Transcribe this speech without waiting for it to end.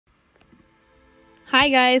Hi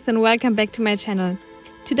guys and welcome back to my channel.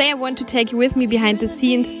 Today I want to take you with me behind the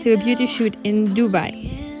scenes to a beauty shoot in Dubai.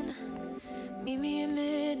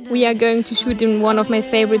 We are going to shoot in one of my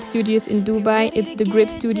favorite studios in Dubai. It's the Grip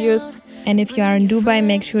Studios, and if you are in Dubai,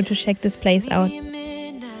 make sure to check this place out.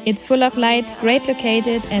 It's full of light, great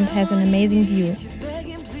located and has an amazing view.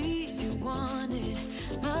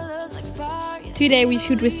 Today we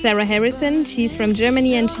shoot with Sarah Harrison. She's from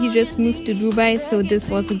Germany and she just moved to Dubai, so this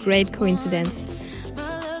was a great coincidence.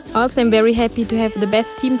 Also, I'm very happy to have the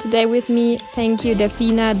best team today with me. Thank you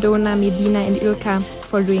Dafina, Dona, Medina and Ilka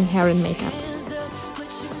for doing hair and makeup.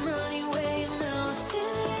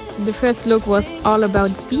 The first look was all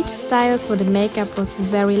about beach style, so the makeup was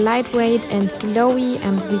very lightweight and glowy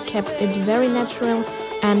and we kept it very natural,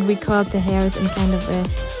 and we curled the hairs in kind of a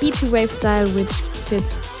beachy wave style which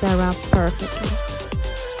fits Sarah perfectly.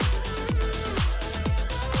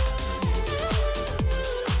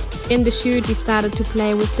 In the shoot we started to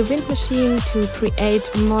play with the wind machine to create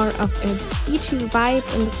more of a beachy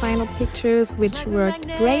vibe in the final pictures, which worked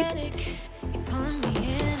great.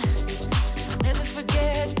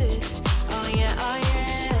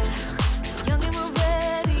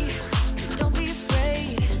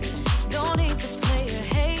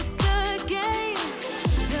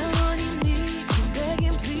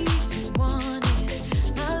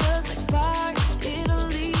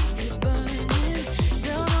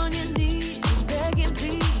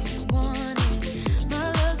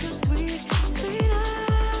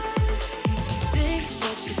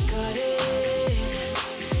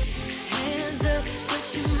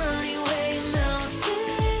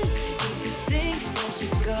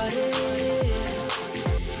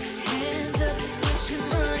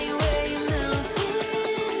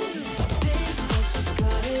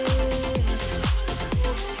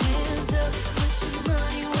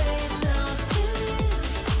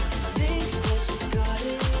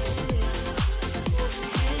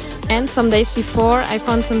 And some days before I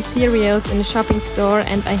found some cereals in a shopping store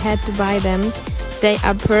and I had to buy them. They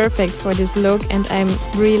are perfect for this look and I'm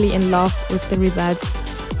really in love with the results.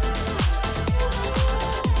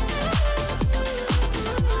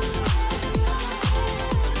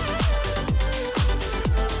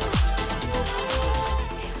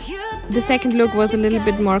 The second look was a little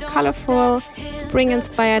bit more colorful,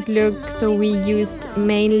 spring-inspired look, so we used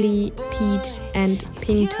mainly peach and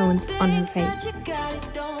pink tones on her face.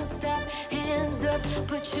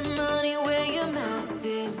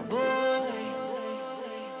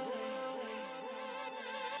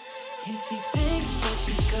 If you think that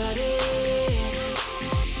you got it,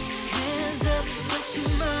 hands up, put your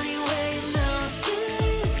money where your mouth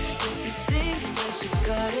is. If you think that you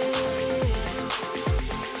got it,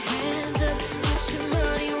 hands up, put your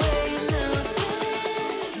money where your mouth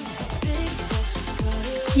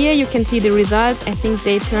is. Here you can see the results. I think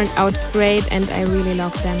they turned out great and I really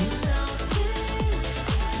love them.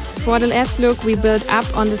 For the last look we built up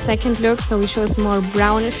on the second look, so we chose more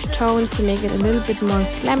brownish tones to make it a little bit more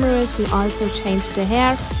glamorous. We also changed the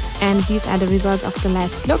hair, and these are the results of the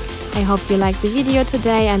last look. I hope you liked the video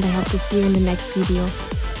today and I hope to see you in the next video.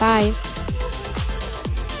 Bye!